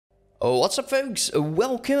Oh, what's up, folks?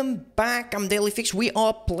 Welcome back. I'm DailyFix. We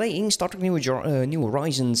are playing Star Trek New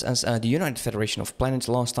Horizons as the United Federation of Planets.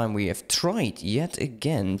 Last time we have tried yet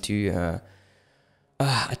again to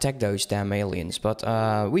attack those damn aliens, but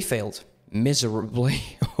we failed miserably.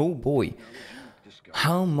 Oh boy.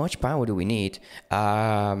 How much power do we need?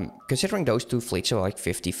 Considering those two fleets are like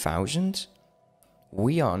 50,000,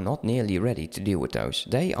 we are not nearly ready to deal with those.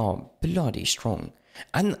 They are bloody strong.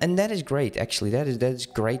 And that is great, actually. That is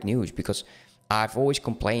great news, because I've always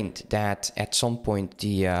complained that at some point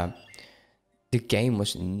the game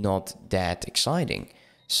was not that exciting.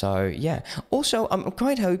 So yeah. Also, I'm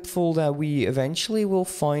quite hopeful that we eventually will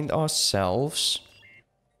find ourselves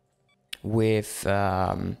with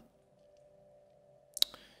a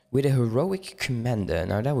heroic commander.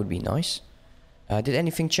 Now that would be nice. Did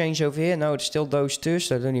anything change over here? No, it's still those two,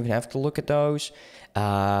 so I don't even have to look at those.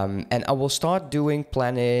 And I will start doing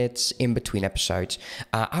planets in between episodes.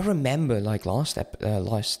 I remember, like last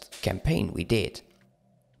campaign we did,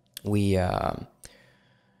 and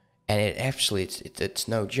it actually it's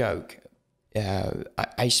no joke.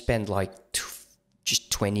 I spent like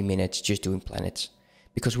just 20 minutes just doing planets,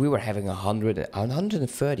 because we were having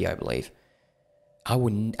 130, I believe. I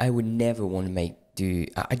would never want to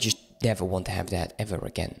I just never want to have that ever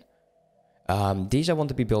again. These I want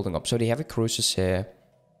to be building up. So they have a cruisers here.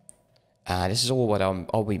 This is all what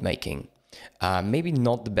I'll be making. Maybe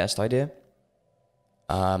not the best idea.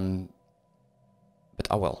 But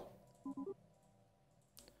I will.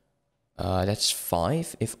 That's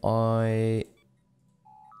 5. If I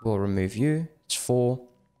will remove you, it's 4.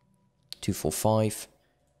 2, 4, 5.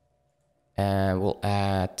 And we'll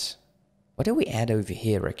add... What do we add over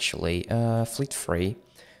here, actually? Fleet 3.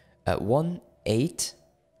 1, 8.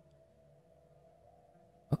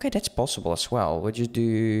 Okay, that's possible as well. We'll just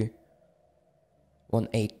do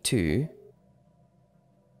 182.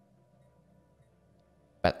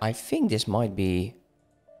 But I think this might be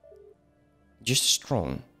just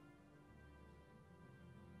strong.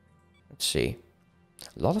 Let's see.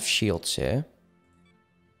 A lot of shields here.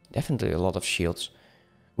 Definitely a lot of shields.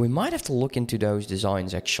 We might have to look into those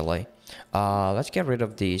designs, actually. Let's get rid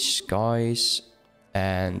of these guys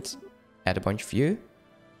and add a bunch of you.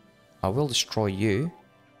 I will destroy you.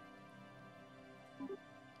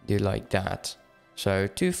 Do like that. So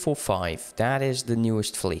 2, 4, 5. That is the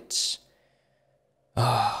newest fleets.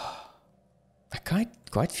 I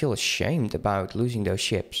quite feel ashamed about losing those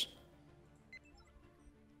ships.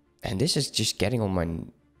 And this is just getting on my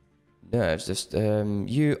nerves. Just,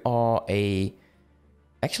 you are a...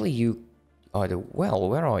 Actually, you are the... Well,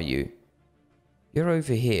 where are you? You're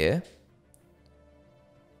over here.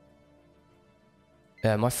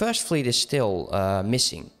 My first fleet is still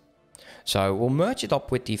missing. So we'll merge it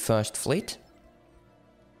up with the first fleet.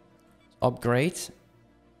 Upgrade.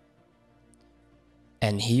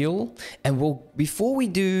 And heal. And we'll... Before we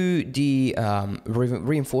do the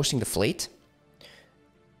reinforcing the fleet...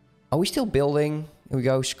 Are we still building? Here we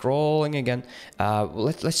go, scrolling again.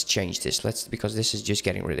 Let's change this. Because this is just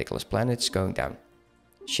getting ridiculous. Planets going down.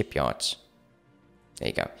 Shipyards. There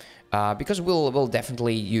you go. Because we'll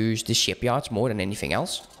definitely use the shipyards more than anything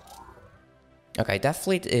else. Okay, that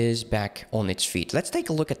fleet is back on its feet. Let's take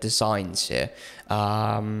a look at designs here.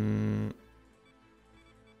 Turn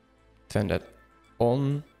that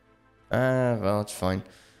on. Well, it's fine.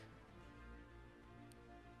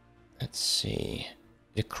 Let's see.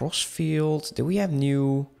 The crossfield. Do we have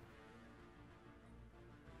new...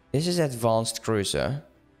 This is advanced cruiser.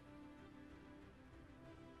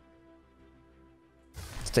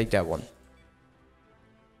 Let's take that one.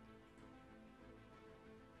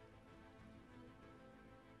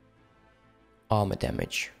 Armor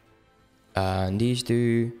damage. And these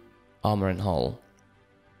do armor and hull.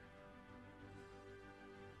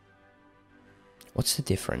 What's the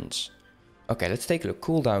difference? Okay, let's take a look.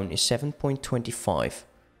 Cooldown is 7.25.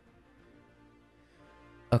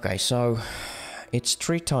 Okay, so it's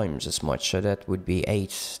 3 times as much. So that would be 8.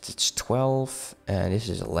 That's 12. And this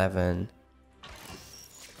is 11.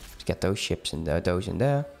 Let's get those ships in there, those in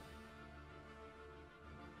there.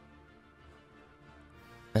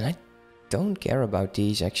 And I don't care about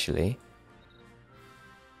these, actually.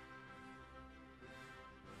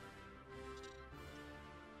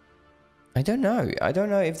 I don't know. I don't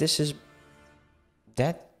know if this is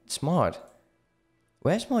that smart.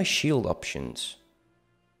 Where's my shield options?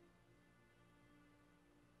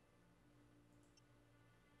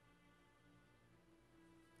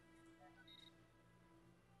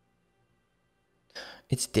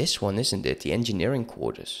 It's this one, isn't it? The engineering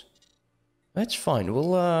quarters. That's fine.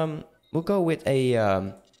 We'll go with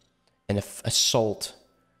an assault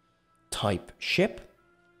type ship.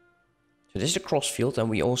 So this is the cross field, and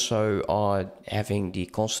we also are having the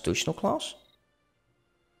constitutional class.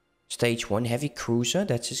 Stage 1, heavy cruiser,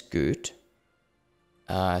 that is good.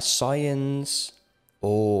 Science,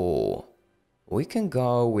 oh, we can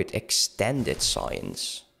go with extended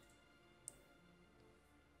science.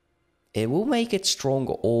 It will make it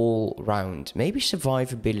stronger all round. Maybe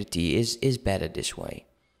survivability is better this way.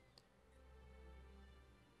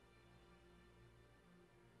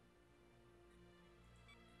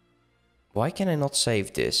 Why can I not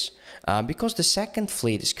save this? Because the second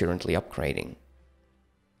fleet is currently upgrading.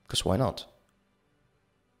 Because why not?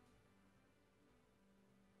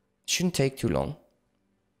 Shouldn't take too long.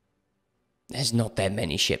 There's not that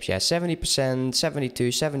many ships. Yeah, 70%,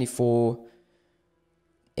 72, 74,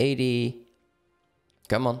 80.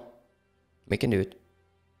 Come on. We can do it.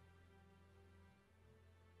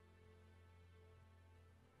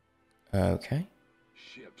 Okay.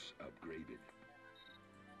 Ships upgraded.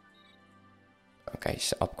 Okay,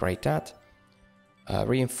 so upgrade that.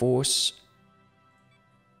 Reinforce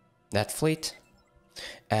that fleet.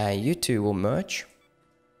 You two will merge.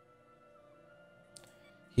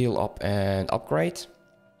 Heal up and upgrade.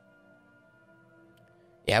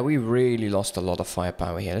 Yeah, we really lost a lot of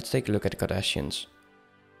firepower here. Let's take a look at the Cardassians.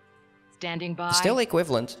 Standing by. Still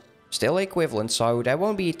equivalent. Still equivalent, so they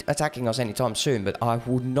won't be attacking us anytime soon, but I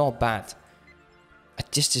would not bet.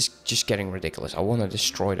 This is just getting ridiculous. I want to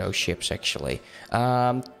destroy those ships, actually.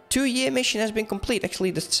 2-year mission has been complete.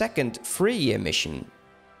 Actually, the second 3-year mission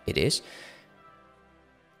it is.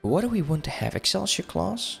 What do we want to have? Excelsior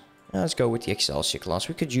class? Let's go with the Excelsior class.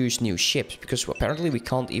 We could use new ships, because apparently we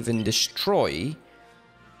can't even destroy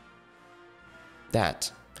that.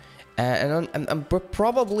 And I'm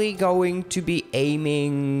probably going to be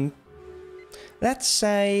aiming... Let's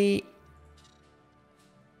say...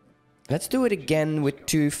 Let's do it again with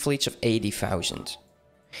 2 fleets of 80,000.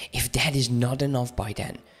 If that is not enough by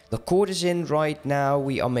then. The quarter is in right now.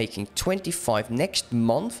 We are making 25 next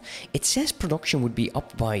month. It says production would be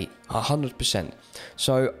up by 100%.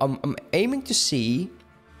 So I'm aiming to see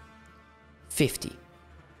 50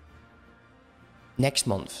 next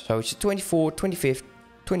month. So it's the 24th, 25th,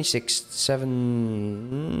 26th,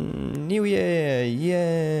 7 New Year,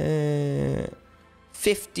 yeah,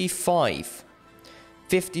 55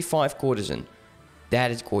 quarters in.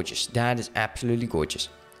 That is gorgeous. That is absolutely gorgeous.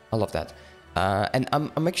 I love that. And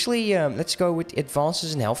I'm actually, let's go with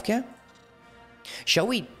advances in healthcare. Shall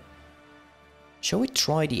we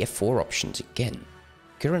try the F4 options again?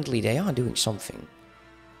 Currently they are doing something.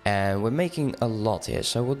 And we're making a lot here,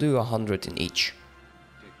 so we'll do 100 in each.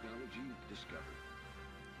 Technology discovered.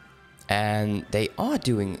 And they are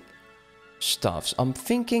doing stuffs. I'm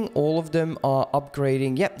thinking all of them are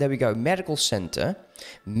upgrading. Yep, there we go. Medical center,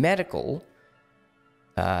 medical,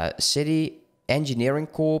 city, engineering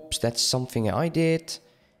corps. That's something I did.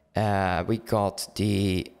 We got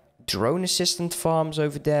the drone assistant farms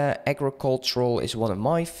over there. Agricultural is one of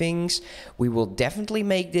my things. We will definitely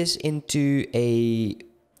make this into a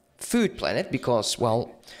food planet because,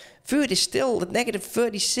 well, food is still at negative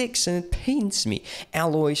 36 and it pains me.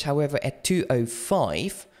 Alloys, however, at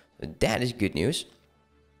 205. That is good news.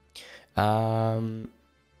 And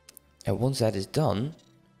once that is done,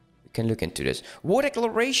 we can look into this. War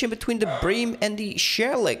declaration between the Bream and the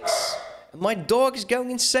Sherlicks. My dog is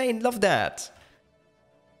going insane. Love that.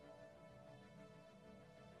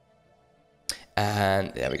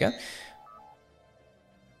 And there we go.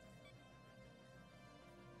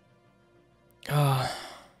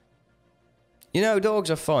 You know,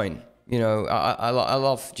 dogs are fine. You know, I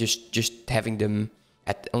love just having them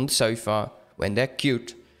on the sofa when they're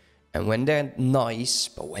cute and when they're nice,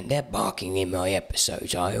 but when they're barking in my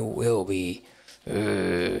episodes, I will be.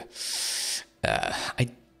 You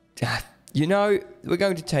know, we're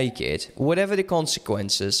going to take it. Whatever the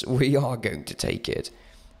consequences, we are going to take it.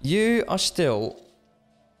 You are still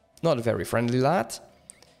not a very friendly lad.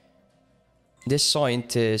 This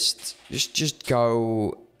scientist, just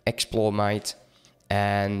go explore, mate.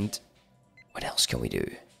 And what else can we do?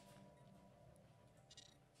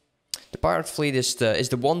 The pirate fleet is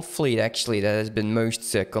the one fleet actually that has been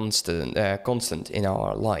most constant in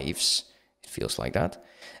our lives. It feels like that.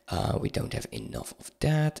 We don't have enough of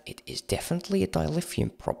that. It is definitely a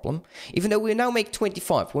dilithium problem. Even though we now make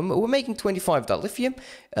 25. We're making 25 dilithium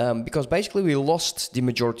because basically we lost the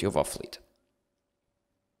majority of our fleet.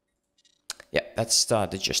 Yeah, that's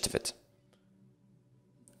the gist of it.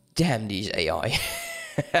 Damn these AI.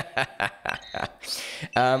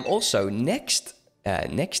 Also, next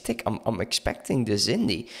tick, I'm expecting the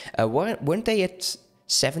Zindi. Weren't they at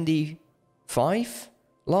 75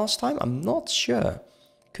 last time? I'm not sure.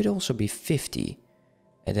 Could also be 50.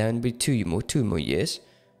 And then it'll be two more years.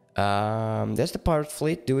 There's the pirate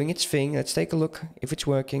fleet doing its thing. Let's take a look if it's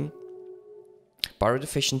working. Pirate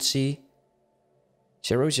efficiency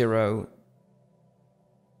 0.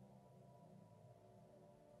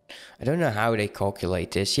 I don't know how they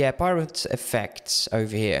calculate this. Yeah, pirate effects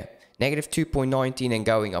over here. Negative 2.19 and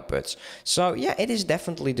going upwards. So yeah, it is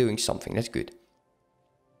definitely doing something. That's good.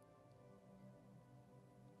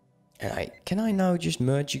 And can I now just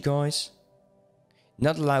merge you guys?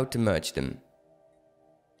 Not allowed to merge them.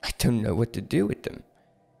 I don't know what to do with them.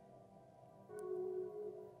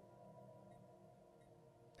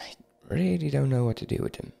 I really don't know what to do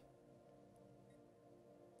with them.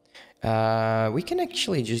 We can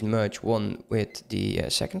actually just merge one with the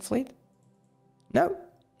second fleet. No.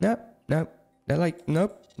 They're like,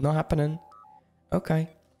 nope, not happening. Okay,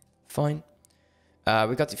 fine.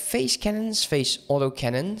 We got the phase cannons, phase auto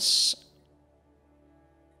cannons.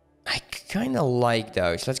 I kind of like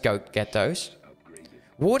those. Let's go get those.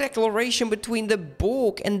 War declaration between the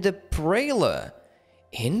Borg and the Prailer.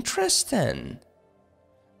 Interesting.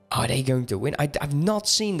 Are they going to win? I've not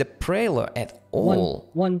seen the Prailer at all.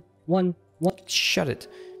 One. Shut it.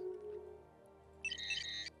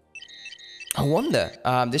 I wonder.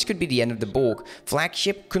 This could be the end of the Borg.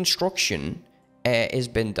 Flagship construction has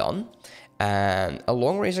been done. And a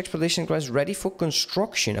long-range expedition class ready for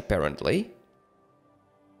construction, apparently.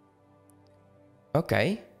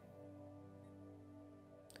 Okay.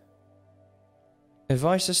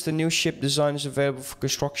 Advises the new ship design is available for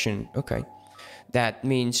construction. Okay. That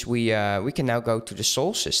means we can now go to the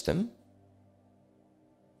Sol system.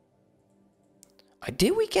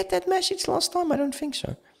 Did we get that message last time? I don't think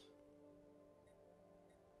so.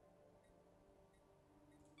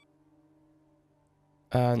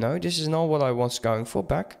 No, this is not what I was going for.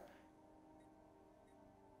 Back.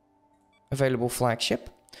 Available flagship.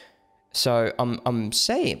 So I'm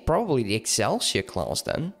saying probably the Excelsior class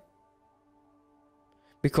then.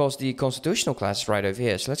 Because the constitutional class is right over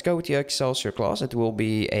here. So let's go with the Excelsior class. It will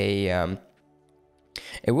be a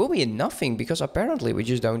nothing because apparently we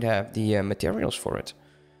just don't have the materials for it.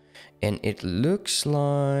 And it looks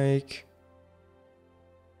like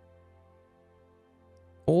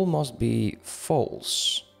all must be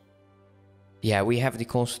false. Yeah, we have the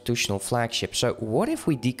constitutional flagship. So what if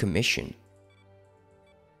we decommission?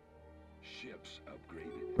 Ships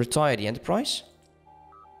upgraded. Retire the Enterprise.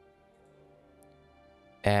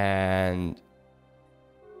 And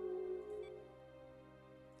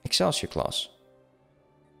Excelsior class.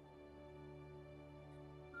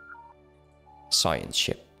 Science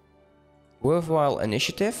ship. Worthwhile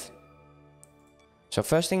initiative. So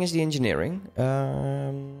first thing is the engineering.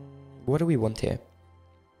 What do we want here?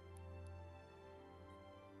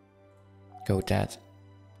 Go with that.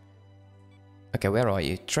 Okay, where are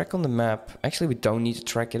you? Track on the map. Actually, we don't need to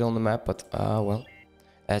track it on the map, but well.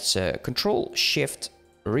 Let's Control Shift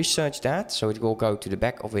research that, so it will go to the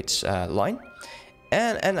back of its line.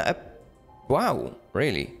 And wow,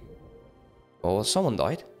 really? Well, someone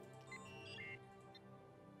died.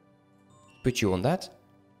 Put you on that.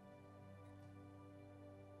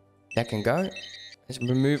 That can go. Let's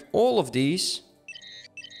remove all of these.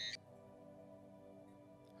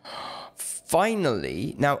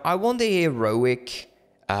 Finally. Now, I want the heroic...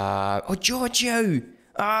 oh, Giorgio!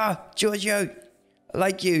 Ah, Giorgio! I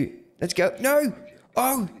like you. Let's go. No!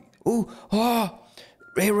 Oh! Oh!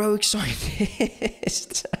 Heroic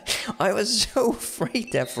scientist. I was so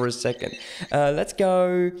afraid there for a second. Let's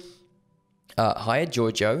go. Hire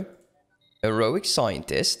Giorgio. Heroic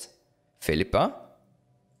scientist. Philippa.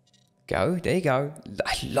 Go. There you go.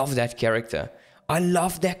 I love that character. I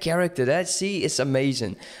love that character. That, see, it's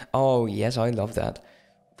amazing. Oh, yes, I love that.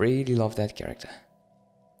 Really love that character.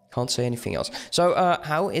 Can't say anything else. So,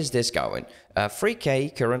 how is this going?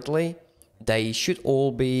 3K currently. They should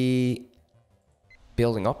all be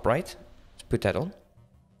building up, right? Let's put that on.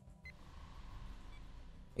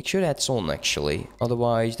 Make sure that's on, actually.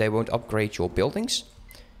 Otherwise, they won't upgrade your buildings.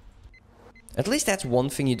 At least that's one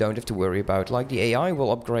thing you don't have to worry about. Like, the AI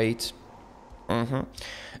will upgrade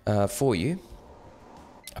for you.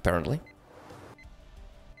 Apparently.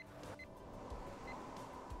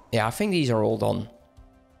 Yeah, I think these are all done.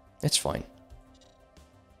 It's fine.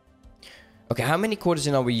 Okay, how many quarters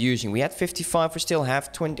in are we using? We had 55, we still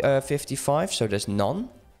have 55, so there's none.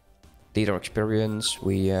 Leader experience,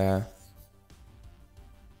 we... The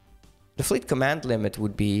fleet command limit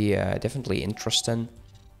would be definitely interesting.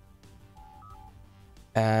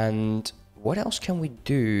 And what else can we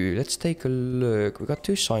do? Let's take a look. We got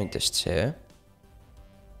 2 scientists here.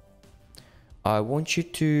 I want you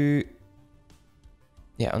to...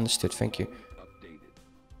 Yeah, understood, thank you.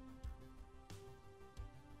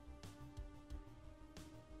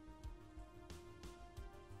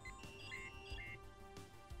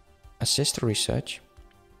 Assist research.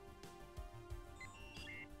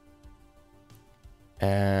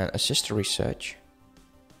 And assist research.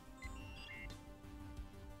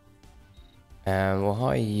 And we'll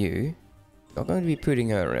hire you. Not going to be putting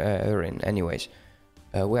her in anyways.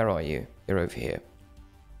 Where are you? You're over here.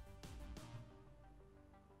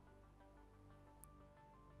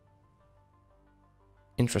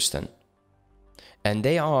 Interesting. And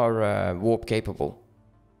they are warp capable.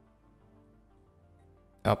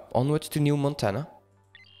 Up onwards to New Montana.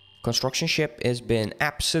 Construction ship has been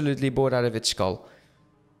absolutely bored out of its skull.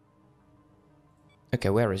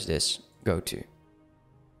 Okay, where is this? Go to.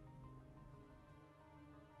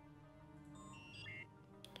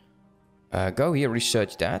 Go here,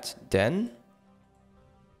 research that. Then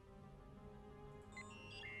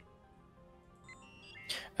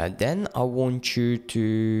I want you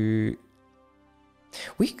to...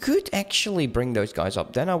 We could actually bring those guys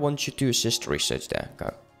up. Then I want you to assist research there.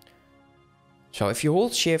 Go. So if you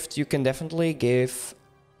hold shift, you can definitely give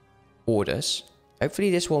orders. Hopefully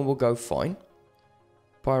this one will go fine.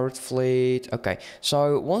 Pirate fleet. Okay,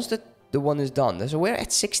 so once the one is done, so we're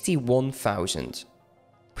at 61,000.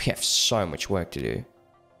 We have so much work to do.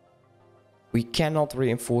 We cannot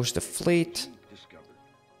reinforce the fleet.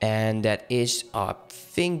 And that is, I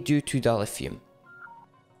think, due to the lithium.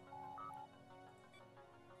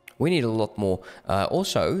 We need a lot more.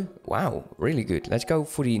 Also, wow, really good. Let's go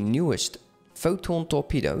for the newest photon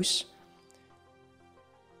torpedoes.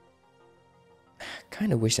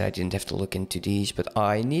 Kind of wish that I didn't have to look into these, but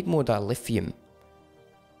I need more dilithium.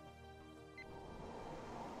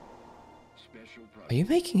 Are you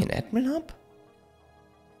making an admin hub?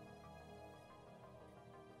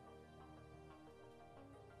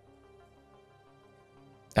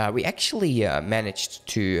 We actually managed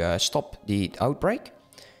to stop the outbreak.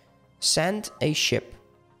 Send a ship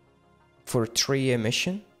for a 3-year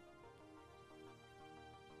mission.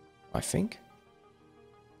 I think.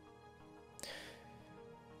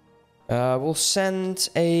 We'll send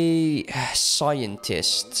a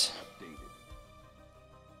scientist.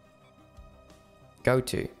 Go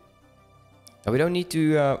to. We don't need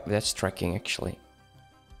to... that's tracking, actually.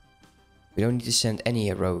 We don't need to send any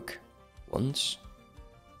heroic ones.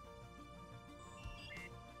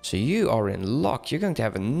 So you are in luck. You're going to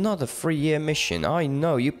have another 3-year mission. I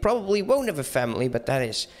know. You probably won't have a family, but that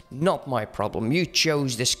is not my problem. You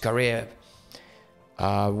chose this career.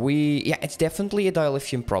 Yeah, it's definitely a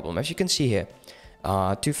dilithium problem, as you can see here.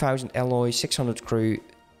 2,000 alloys, 600 crew,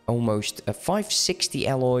 almost 560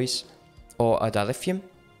 alloys, or dilithium.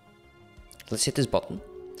 Let's hit this button.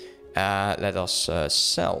 Let us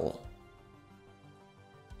sell.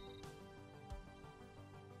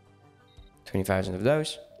 20,000 of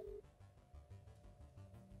those.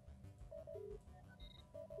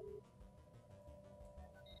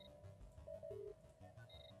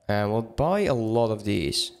 And we'll buy a lot of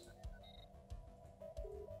these.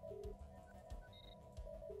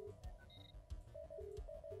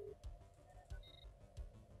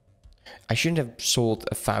 I shouldn't have sold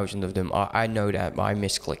 1,000 of them. I know that, but I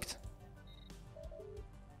misclicked.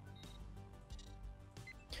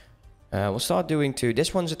 We'll start doing two.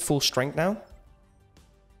 This one's at full strength now.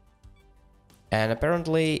 And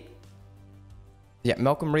apparently... Yeah,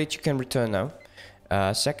 Malcolm Reed, you can return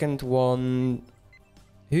now. Second one...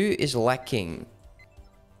 Who is lacking?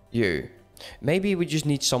 You. Maybe we just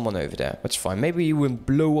need someone over there. That's fine. Maybe you will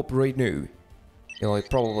blow up right now. You'll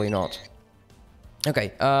probably not.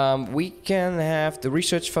 Okay, we can have the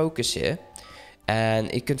research focus here. And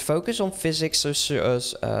it can focus on physics, or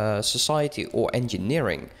society, or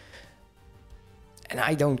engineering. And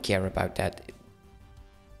I don't care about that.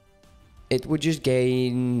 It would just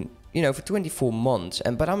gain, you know, for 24 months.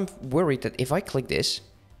 But I'm worried that if I click this,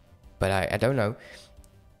 but I don't know,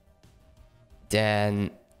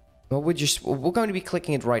 then, well, we're going to be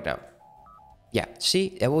clicking it right now. Yeah,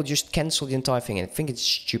 see, it will just cancel the entire thing, and I think it's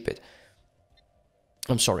stupid.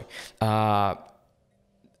 I'm sorry. I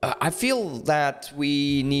feel that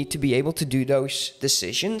we need to be able to do those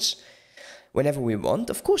decisions whenever we want.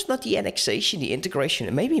 Of course, not the annexation, the integration,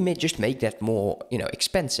 and maybe just make that more, you know,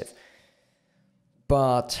 expensive.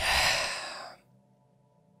 But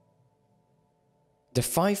the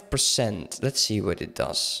 5%, let's see what it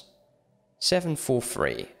does.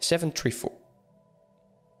 743, 734.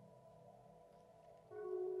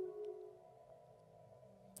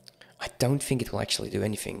 I don't think it will actually do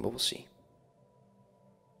anything, but we'll see.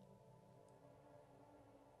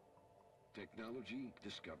 Technology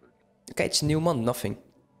discovered. Okay, it's a new month, nothing.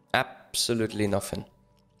 Absolutely nothing.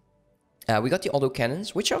 We got the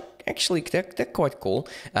autocannons, which are actually, they're quite cool.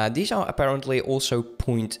 These are apparently also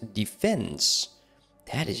point defense.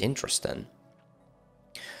 That is interesting.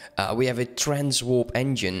 We have a transwarp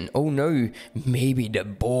engine. Oh no, maybe the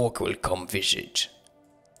Borg will come visit.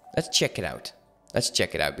 Let's check it out. Let's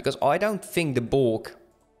check it out, because I don't think the Borg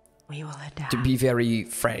We will adapt. to be very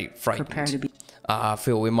frightened. Prepare to be. I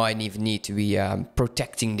feel we might even need to be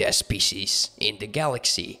protecting their species in the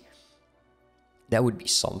galaxy. That would be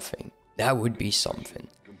something. That would be something.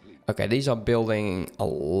 Okay, these are building a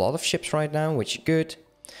lot of ships right now, which is good.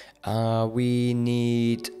 We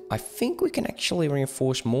need... I think we can actually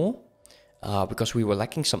reinforce more. Because we were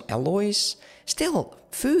lacking some alloys. Still,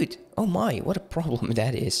 food. Oh my, what a problem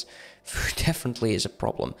that is. Food definitely is a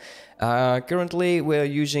problem. Currently, we're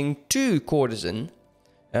using 2 courtesan.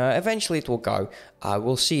 Eventually it will go.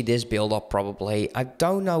 We'll see this build up probably. I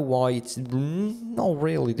don't know why it's not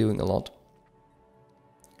really doing a lot.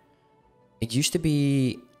 It used to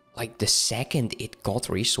be like the second it got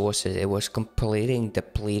resources, it was completely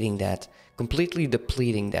depleting that.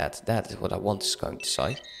 That is what I was going to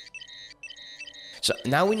say. So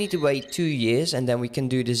now we need to wait 2 years and then we can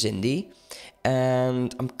do the Zindi.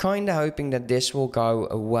 And I'm kind of hoping that this will go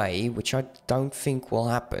away, which I don't think will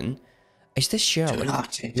happen. Is this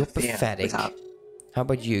Sherlock? You're pathetic. How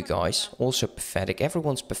about you guys? Also pathetic.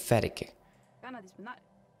 Everyone's pathetic.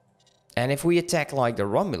 And if we attack like the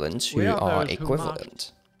Romulans, who are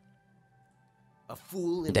equivalent.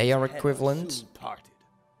 They are equivalent.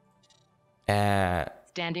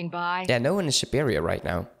 Standing by. Yeah, no one is superior right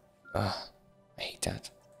now. Ugh, I hate that.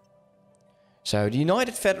 So the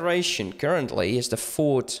United Federation currently is the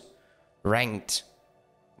 4th ranked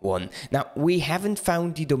one. Now, we haven't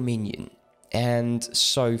found the Dominion. And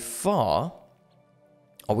so far...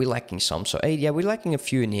 Are we lacking some? So 8, yeah, we're lacking a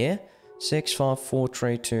few in here. 6, 5, 4,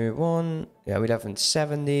 3, 2, 1. Yeah, we have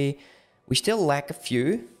 70. We still lack a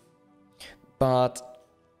few. But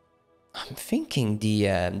I'm thinking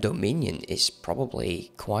the Dominion is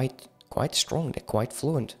probably quite strong. They're quite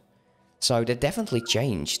fluent. So that definitely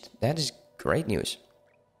changed. That is great news.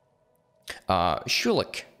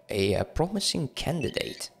 Schulich, a promising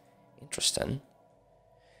candidate. Interesting.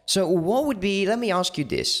 So what would be, let me ask you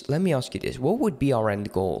this. What would be our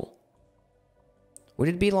end goal? Would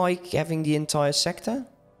it be like having the entire sector?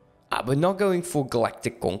 But not going for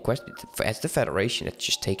galactic conquest. As the Federation, it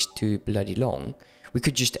just takes too bloody long. We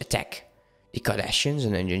could just attack the Cardassians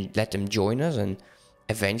and then let them join us and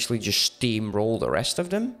eventually just steamroll the rest of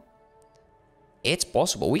them. It's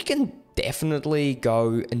possible. We can definitely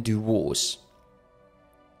go and do wars.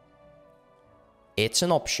 It's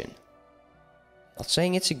an option. Not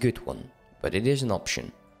saying it's a good one, but it is an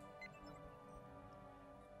option.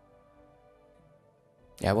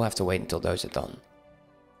 Yeah, we'll have to wait until those are done.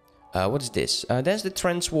 What is this? There's the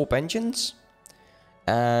transwarp engines.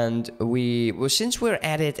 And since we're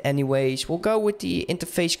at it anyways, we'll go with the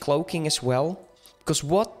interface cloaking as well. Because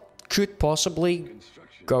what could possibly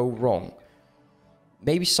go wrong?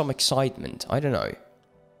 Maybe some excitement, I don't know.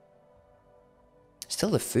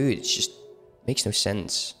 Still the food, it just makes no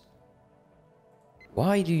sense.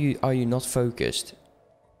 Why are you not focused?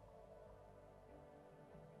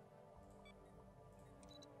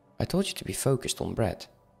 I told you to be focused on bread,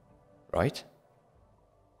 right?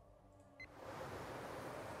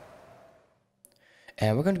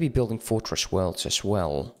 And we're going to be building fortress worlds as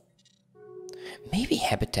well. Maybe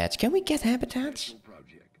habitats. Can we get habitats?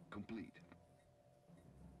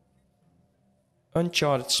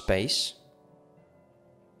 Uncharted space.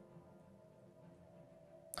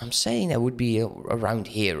 I'm saying that would be around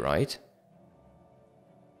here, right?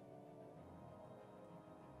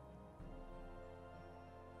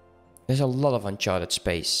 There's a lot of uncharted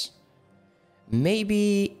space.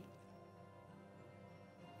 Maybe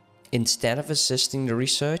instead of assisting the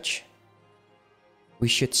research, we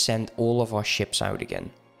should send all of our ships out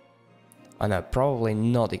again. I know, probably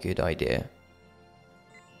not a good idea.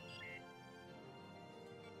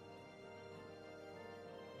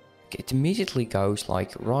 Okay, it immediately goes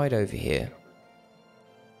like right over here.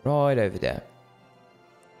 Right over there.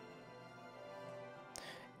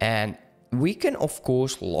 And we can of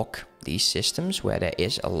course lock these systems where there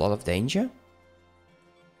is a lot of danger.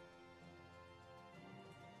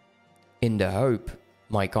 In the hope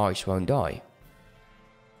my guys won't die.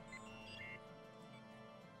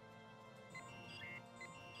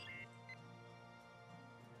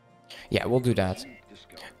 Yeah, we'll do that.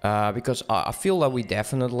 Because I feel that we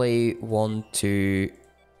definitely want to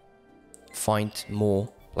find more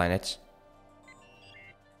planets.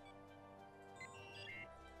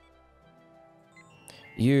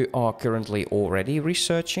 You are currently already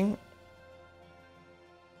researching.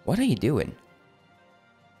 What are you doing?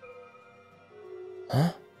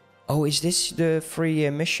 Huh? Oh, is this the free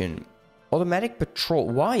mission? Automatic patrol.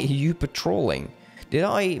 Why are you patrolling? Did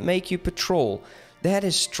I make you patrol? That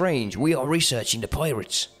is strange. We are researching the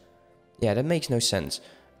pirates. Yeah, that makes no sense.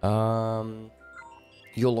 You're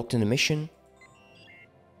locked in a mission.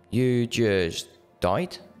 You just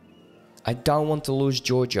died. I don't want to lose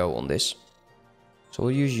Giorgio on this. So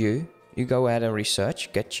we'll use you. You go ahead and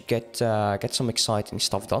research. Get some exciting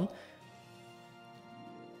stuff done.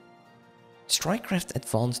 Strikecraft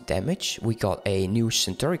advanced damage. We got a new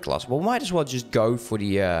Centauri class. Well, might as well just go for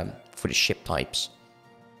the ship types.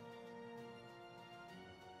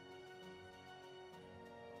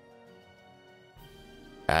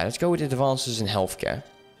 Let's go with the advances in healthcare.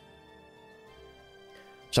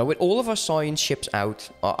 So with all of our science ships out,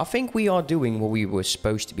 I think we are doing what we were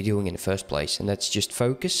supposed to be doing in the first place. And that's just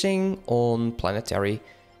focusing on planetary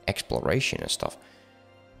exploration and stuff.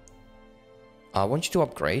 I want you to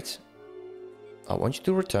upgrade. I want you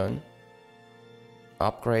to return.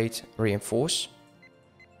 Upgrade, reinforce.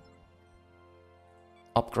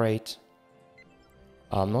 Upgrade.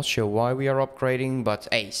 I'm not sure why we are upgrading, but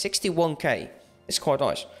hey, 61k. It's quite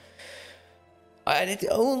nice. And it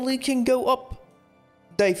only can go up.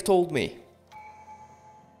 Dave told me.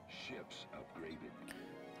 Ships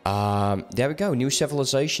upgraded. There we go. New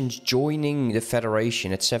civilizations joining the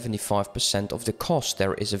Federation at 75% of the cost.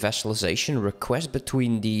 There is a vassalization request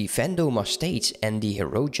between the Vendoma states and the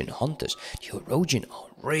Herogen hunters. The Herogen are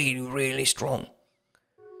really, really strong.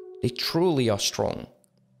 They truly are strong.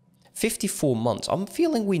 54 months. I'm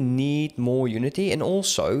feeling we need more unity. And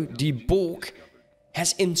also, the Borg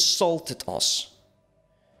has insulted us.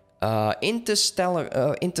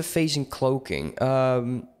 Interstellar interfacing cloaking.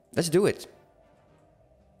 Let's do it.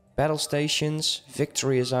 Battle stations.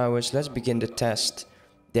 Victory is ours. Let's begin the test.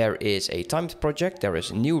 There is a timed project. There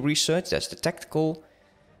is a new research. That's the tactical.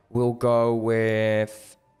 We'll go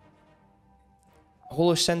with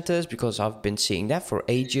holocenters because I've been seeing that for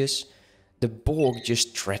ages. The Borg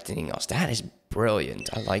just threatening us. That is brilliant.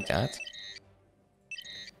 I like that.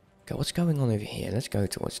 Okay, what's going on over here? Let's go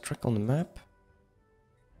towards track on the map.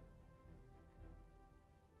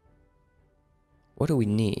 What do we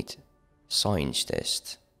need? Science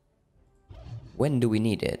test. When do we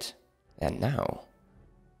need it? And now.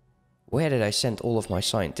 Where did I send all of my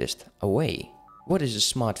scientists? Away. What is a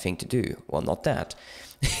smart thing to do? Well, not that.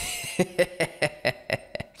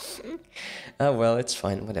 Oh well, it's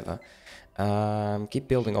fine, whatever. Keep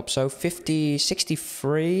building up. So 50,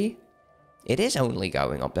 63. It is only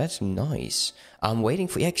going up. That's nice. I'm waiting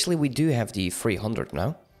for... Actually, we do have the 300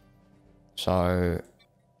 now. So...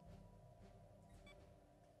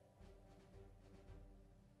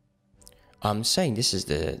 I'm saying this is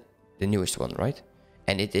the newest one, right?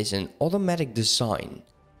 And it is an automatic design.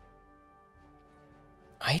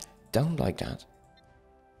 I don't like that.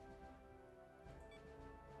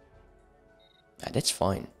 That's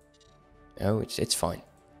fine. No, it's fine.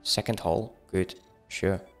 Second hull, good,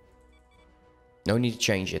 sure. No need to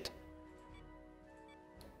change it.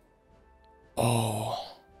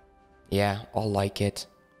 Oh, yeah, I like it.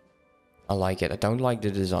 I like it. I don't like the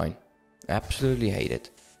design. Absolutely hate it.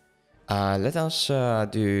 Let us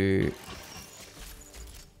do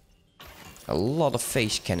a lot of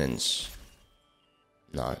phase cannons.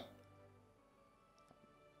 No.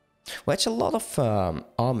 Well, it's a lot of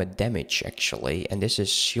armor damage, actually. And this is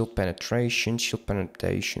shield penetration,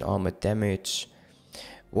 armor damage.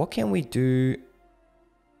 What can we do?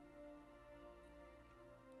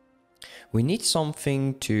 We need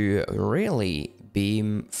something to really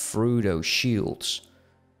beam through those shields.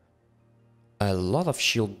 A lot of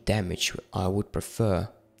shield damage I would prefer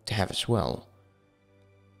to have as well.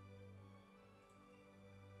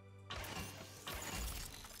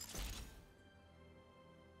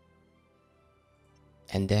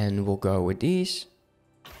 And then we'll go with these.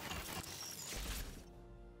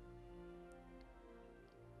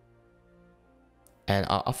 And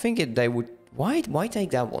I think they would... Why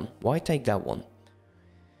take that one? Why take that one?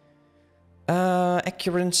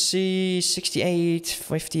 Accuracy 68,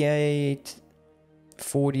 58,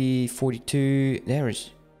 40, 42. There is...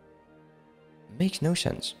 Makes no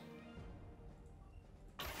sense.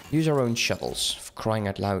 Use our own shuttles, for crying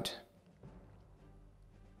out loud.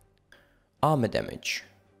 Armor damage.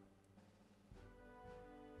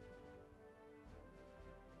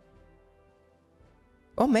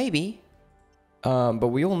 Well, maybe. But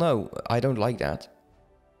we all know I don't like that.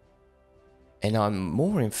 And I'm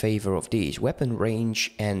more in favor of these. Weapon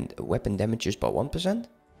range and weapon damages by 1%.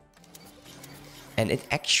 And it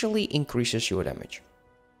actually increases your damage.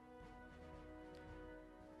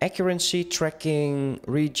 Accuracy, tracking,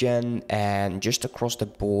 regen, and just across the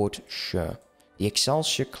board, sure. The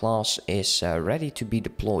Excelsior class is ready to be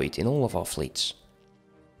deployed in all of our fleets.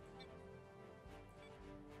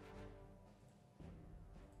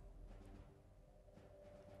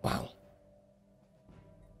 Wow.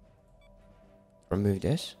 Remove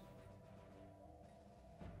this.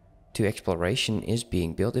 2 exploration is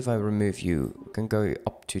being built. If I remove you, we can go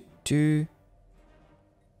up to 2.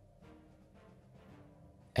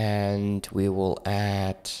 And we will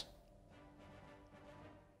add...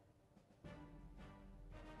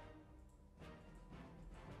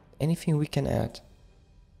 anything we can add.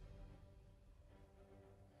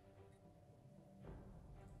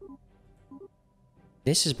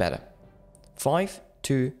 This is better. 5,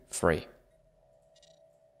 2, 3.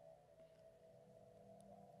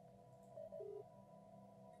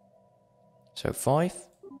 So 5,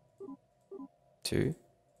 2.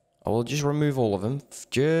 I will just remove all of them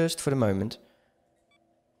just for the moment.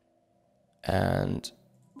 And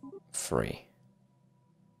 3.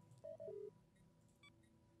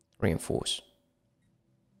 Reinforce.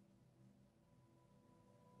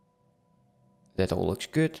 That all looks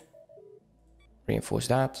good. Reinforce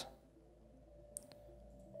that.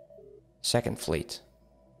 Second fleet.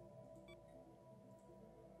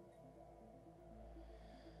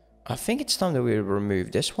 I think it's time that we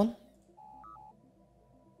remove this one.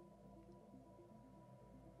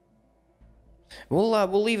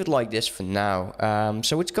 We'll leave it like this for now.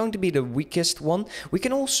 So it's going to be the weakest one. We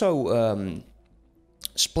can also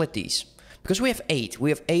split these because we have 8. We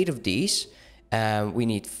have 8 of these. We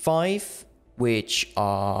need 5, which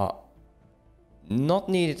are not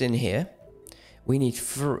needed in here. We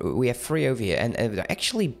have 3 over here, and they're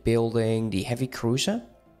actually building the heavy cruiser.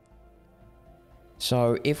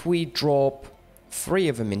 So if we drop 3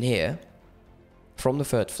 of them in here from the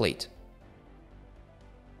 3rd fleet.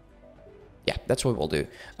 Yeah, that's what we'll do.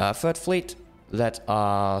 3rd fleet, let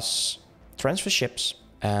us transfer ships.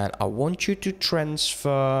 And I want you to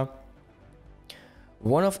transfer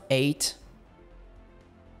 1 of 8.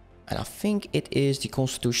 And I think it is the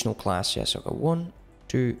constitutional class. Yes, okay. 1,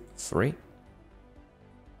 2, 3.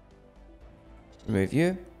 Remove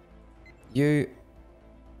you. You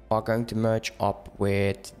are going to merge up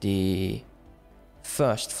with the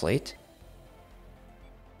 1st fleet.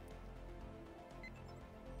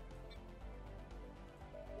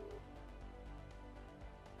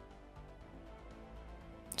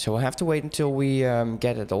 So we'll have to wait until we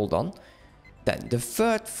get it all done. Then the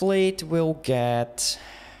 3rd fleet will get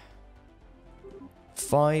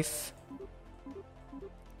 5,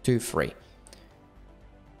 2, 3.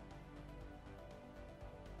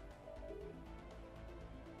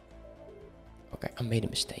 Okay, I made a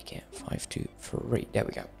mistake here. 5, 2, 3. There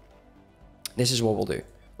we go. This is what we'll do.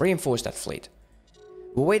 Reinforce that fleet.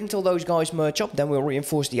 We'll wait until those guys merge up, then we'll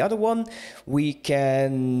reinforce the other one. We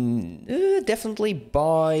can definitely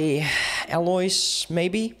buy alloys,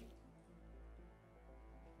 maybe.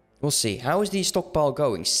 We'll see. How is the stockpile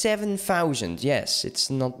going? 7,000. Yes, it's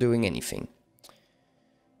not doing anything.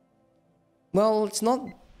 Well, it's not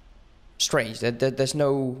strange that there's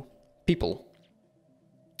no people.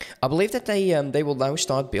 I believe that they will now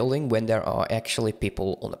start building when there are actually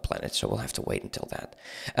people on the planet, so we'll have to wait until that.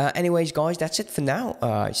 Anyways, guys, that's it for now.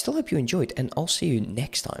 I still hope you enjoyed, and I'll see you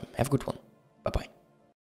next time. Have a good one. Bye-bye.